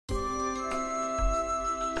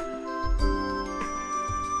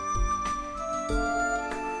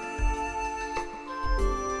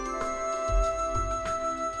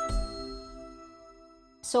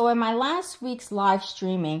So in my last week's live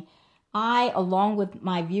streaming, I, along with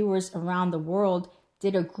my viewers around the world,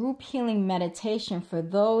 did a group healing meditation for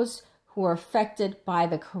those who are affected by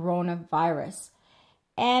the coronavirus.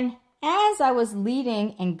 And as I was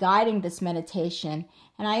leading and guiding this meditation,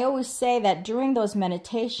 and I always say that during those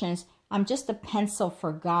meditations, I'm just a pencil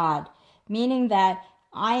for God, meaning that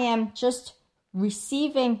I am just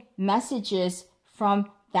receiving messages from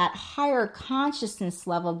that higher consciousness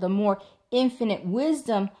level, the more infinite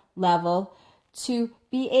wisdom level, to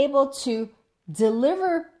be able to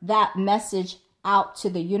deliver that message out to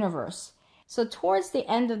the universe. So towards the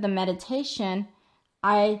end of the meditation,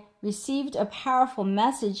 I received a powerful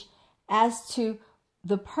message as to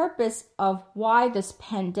the purpose of why this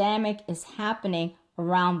pandemic is happening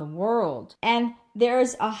around the world. And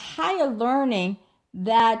there's a higher learning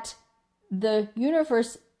that the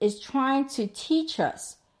universe is trying to teach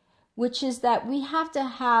us, which is that we have to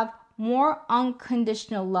have more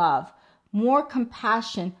unconditional love, more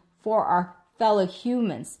compassion for our fellow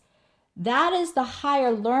humans. That is the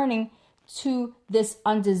higher learning to this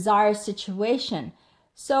undesired situation.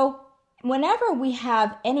 So whenever we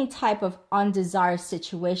have any type of undesired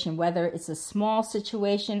situation, whether it's a small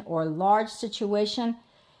situation or a large situation,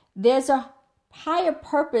 there's a higher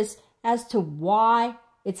purpose as to why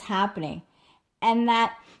it's happening. And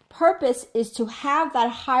that purpose is to have that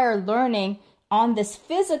higher learning on this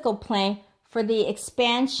physical plane for the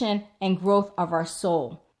expansion and growth of our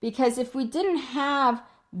soul. Because if we didn't have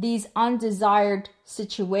these undesired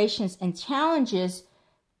situations and challenges,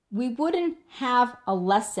 we wouldn't have a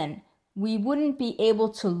lesson. We wouldn't be able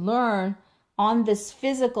to learn on this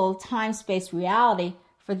physical time-space reality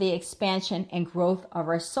for the expansion and growth of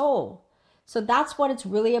our soul. So that's what it's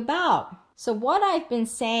really about. So what I've been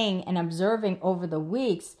saying and observing over the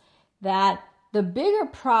weeks, that the bigger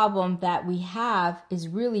problem that we have is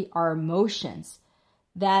really our emotions,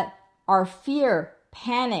 that our fear,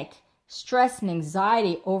 panic, stress, and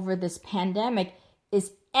anxiety over this pandemic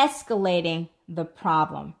is escalating the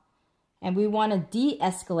problem. And we want to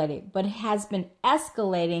de-escalate it, but it has been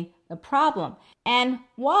escalating the problem. And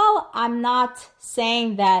while I'm not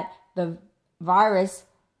saying that the virus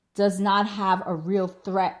does not have a real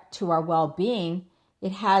threat to our well-being,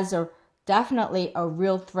 it has definitely a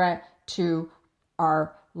real threat to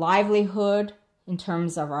our livelihood, in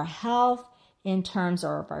terms of our health, in terms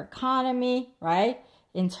of our economy, right?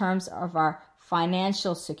 In terms of our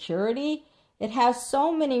financial security. It has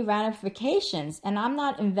so many ramifications, and I'm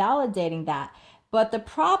not invalidating that. But the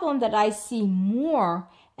problem that I see more,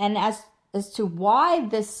 and as to why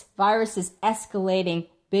this virus is escalating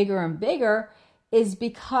bigger and bigger, is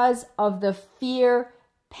because of the fear,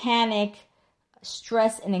 panic,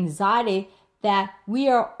 stress, and anxiety that we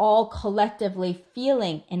are all collectively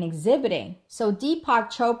feeling and exhibiting. So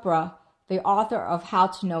Deepak Chopra, the author of How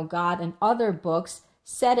to Know God and other books,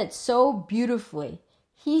 said it so beautifully.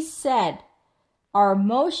 He said, our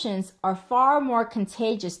emotions are far more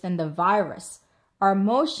contagious than the virus. Our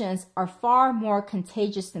emotions are far more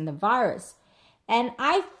contagious than the virus. And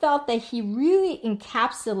I felt that he really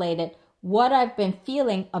encapsulated what I've been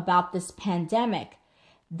feeling about this pandemic,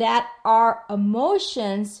 that our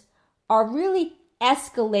emotions are really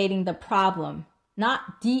escalating the problem,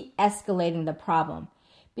 not de-escalating the problem.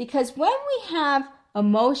 Because when we have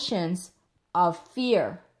emotions of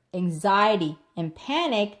fear, anxiety, and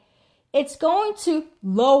panic, it's going to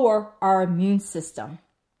lower our immune system.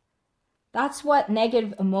 That's what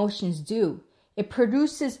negative emotions do. It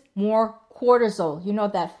produces more cortisol. You know,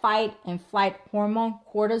 that fight and flight hormone,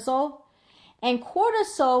 cortisol. And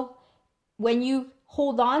cortisol, when you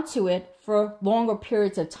hold on to it for longer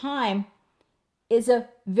periods of time, is a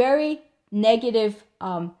very negative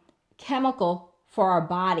chemical for our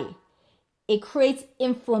body. It creates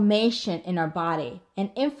inflammation in our body, and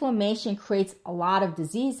inflammation creates a lot of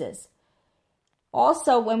diseases.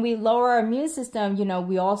 Also, when we lower our immune system,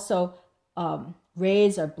 we also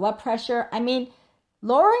raise our blood pressure. I mean,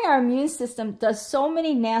 lowering our immune system does so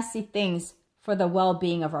many nasty things for the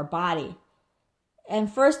well-being of our body. And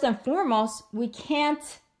first and foremost, we can't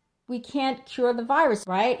cure the virus,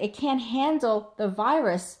 right? It can't handle the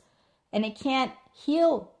virus, and it can't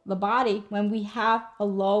heal the body when we have a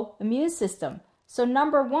low immune system. So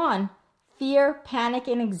number one, fear, panic,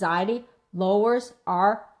 and anxiety lowers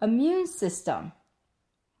our immune system.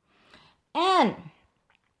 And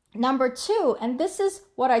number two, and this is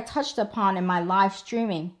what I touched upon in my live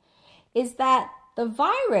streaming, is that the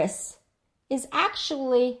virus is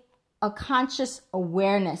actually a conscious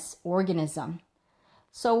awareness organism.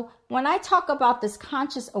 So when I talk about this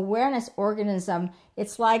conscious awareness organism,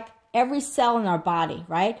 it's like every cell in our body,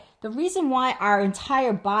 right? The reason why our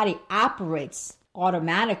entire body operates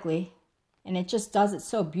automatically, and it just does it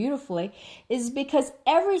so beautifully, is because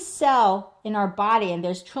every cell in our body, and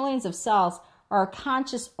there's trillions of cells, are a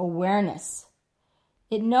conscious awareness.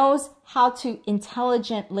 It knows how to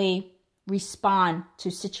intelligently respond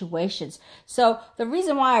to situations. So the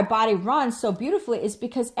reason why our body runs so beautifully is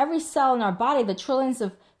because every cell in our body, the trillions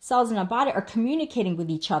of cells in our body, are communicating with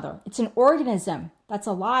each other. It's an organism that's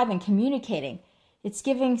alive and communicating. It's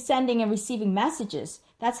giving, sending, and receiving messages.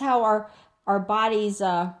 That's how our bodies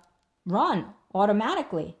run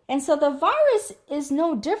automatically. And so the virus is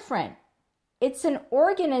no different. It's an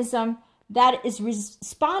organism that is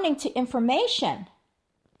responding to information.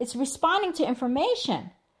 It's responding to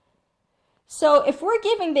information. So if we're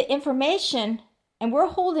giving the information and we're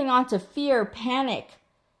holding on to fear, panic,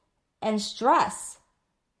 and stress,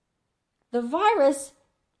 the virus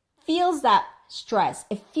feels that stress.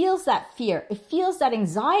 It feels that fear. It feels that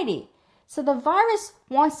anxiety. So the virus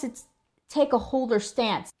wants to take a holder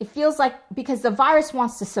stance. It feels like, because the virus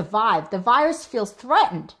wants to survive. The virus feels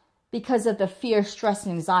threatened because of the fear, stress,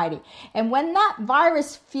 and anxiety. And when that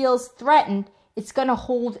virus feels threatened, it's going to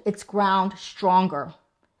hold its ground stronger.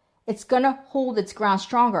 It's going to hold its ground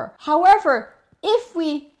stronger. However, if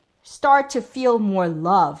we start to feel more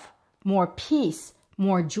love, more peace,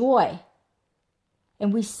 more joy,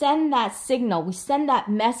 and we send that signal, we send that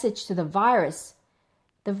message to the virus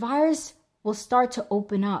will start to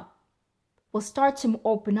open up. Will start to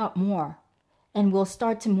open up more, and will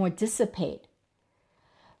start to more dissipate.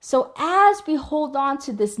 So as we hold on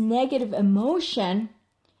to this negative emotion,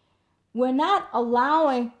 we're not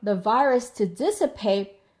allowing the virus to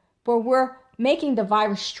dissipate, but we're making the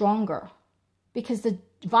virus stronger, because the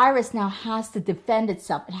virus now has to defend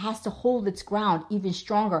itself. It has to hold its ground even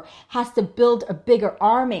stronger, has to build a bigger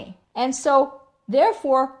army. And so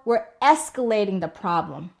therefore, we're escalating the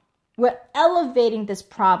problem. We're elevating this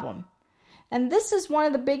problem. And this is one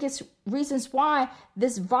of the biggest reasons why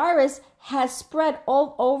this virus has spread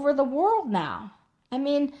all over the world now. I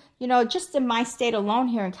mean, just in my state alone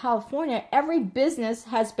here in California, every business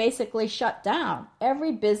has basically shut down.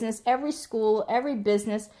 Every business, every school, every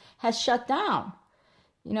business has shut down.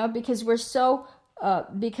 Because we're so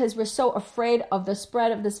afraid of the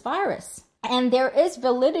spread of this virus. And there is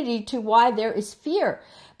validity to why there is fear.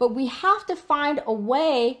 But we have to find a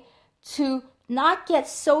way to not get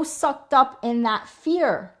so sucked up in that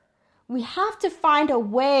fear. We have to find a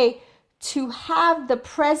way to have the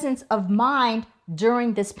presence of mind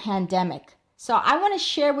during this pandemic. So I want to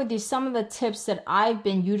share with you some of the tips that I've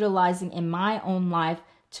been utilizing in my own life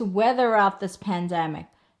to weather out this pandemic.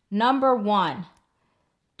 Number 1,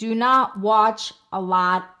 do not watch a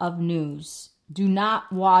lot of news. Do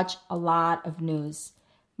not watch a lot of news.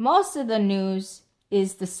 Most of the news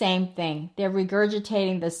is the same thing. They're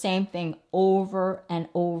regurgitating the same thing over and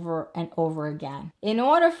over and over again. In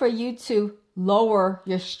order for you to lower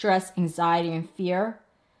your stress, anxiety, and fear,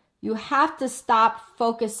 you have to stop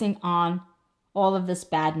focusing on all of this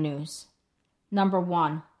bad news. Number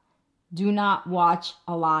 1, do not watch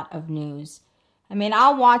a lot of news. I mean,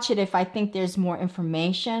 I'll watch it if I think there's more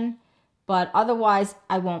information, but otherwise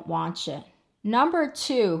I won't watch it. Number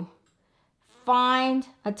 2, find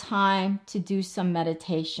a time to do some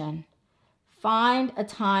meditation. Find a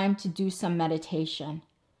time to do some meditation.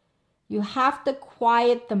 You have to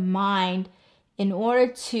quiet the mind in order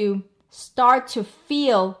to start to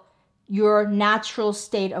feel your natural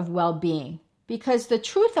state of well-being. Because the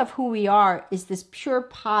truth of who we are is this pure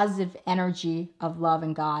positive energy of love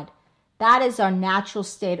and God. That is our natural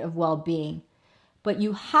state of well-being. But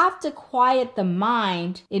you have to quiet the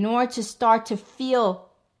mind in order to start to feel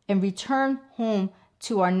and return home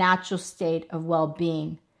to our natural state of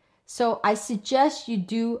well-being. So I suggest you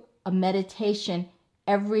do a meditation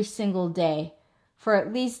every single day for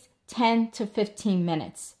at least 10 to 15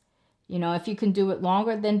 minutes. If you can do it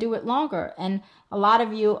longer, then do it longer. And a lot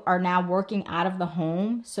of you are now working out of the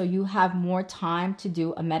home, so you have more time to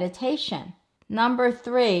do a meditation. Number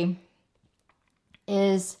 3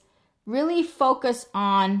 is really focus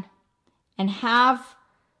on and have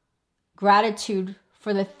gratitude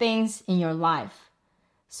for the things in your life.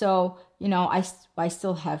 So, I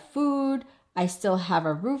still have food. I still have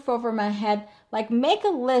a roof over my head. Make a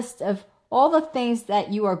list of all the things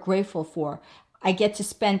that you are grateful for. I get to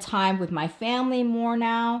spend time with my family more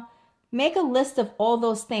now. Make a list of all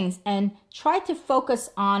those things and try to focus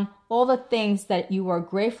on all the things that you are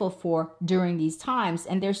grateful for during these times.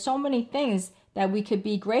 And there's so many things that we could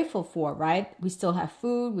be grateful for, right? We still have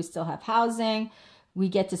food. We still have housing. We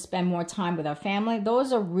get to spend more time with our family.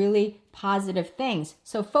 Those are really positive things.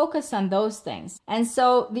 So focus on those things. And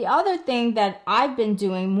so the other thing that I've been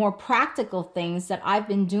doing, more practical things that I've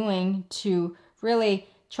been doing to really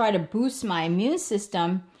try to boost my immune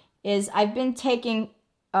system is I've been taking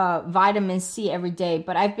vitamin C every day,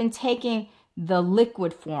 but I've been taking the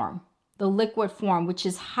liquid form, which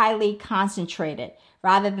is highly concentrated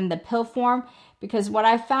rather than the pill form. Because what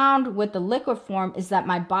I found with the liquid form is that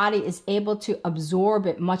my body is able to absorb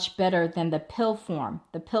it much better than the pill form,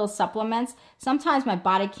 the pill supplements. Sometimes my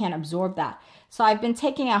body can't absorb that. So I've been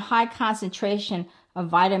taking a high concentration of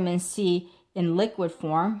vitamin C in liquid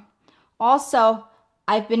form. Also,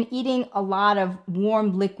 I've been eating a lot of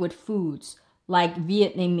warm liquid foods like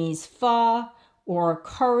Vietnamese pho or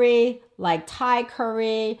curry, like Thai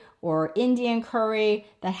curry or Indian curry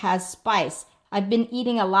that has spice. I've been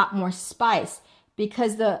eating a lot more spice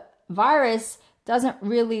because the virus doesn't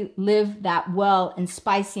really live that well in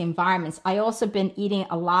spicy environments. I also been eating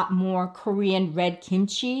a lot more Korean red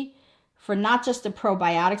kimchi for not just the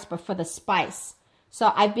probiotics, but for the spice.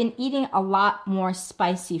 So I've been eating a lot more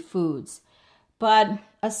spicy foods. But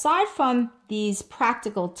aside from these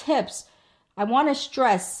practical tips, I want to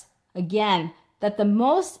stress again that the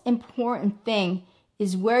most important thing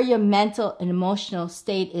is where your mental and emotional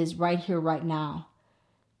state is right here, right now.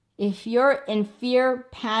 If you're in fear,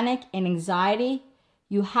 panic, and anxiety,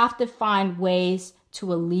 you have to find ways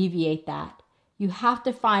to alleviate that. You have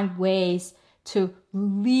to find ways to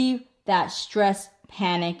relieve that stress,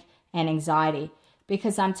 panic, and anxiety.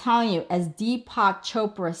 Because I'm telling you, as Deepak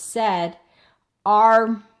Chopra said,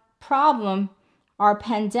 our problem, our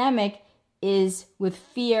pandemic is with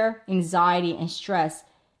fear, anxiety, and stress.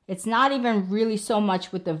 It's not even really so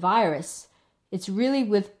much with the virus. It's really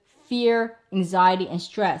with fear, anxiety, and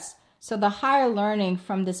stress. So the higher learning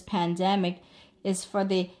from this pandemic is for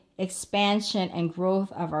the expansion and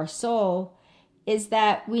growth of our soul, is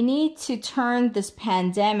that we need to turn this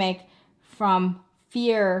pandemic from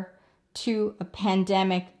fear to a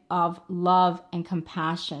pandemic of love and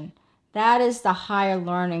compassion. That is the higher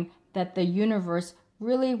learning that the universe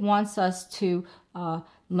really wants us to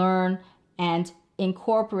learn and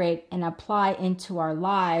incorporate and apply into our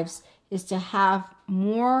lives, is to have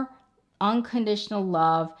more unconditional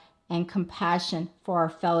love and compassion for our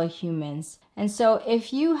fellow humans. And so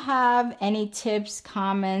if you have any tips,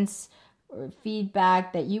 comments, or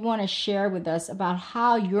feedback that you want to share with us about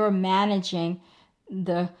how you're managing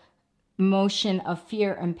the emotion of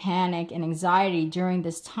fear and panic and anxiety during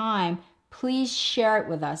this time, please share it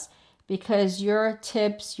with us, because your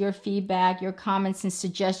tips, your feedback, your comments and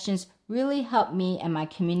suggestions really help me and my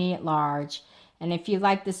community at large. And if you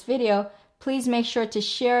like this video, please make sure to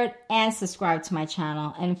share it and subscribe to my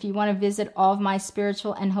channel. And if you want to visit all of my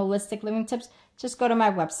spiritual and holistic living tips, just go to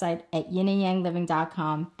my website at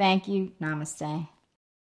yinandyangliving.com. Thank you. Namaste.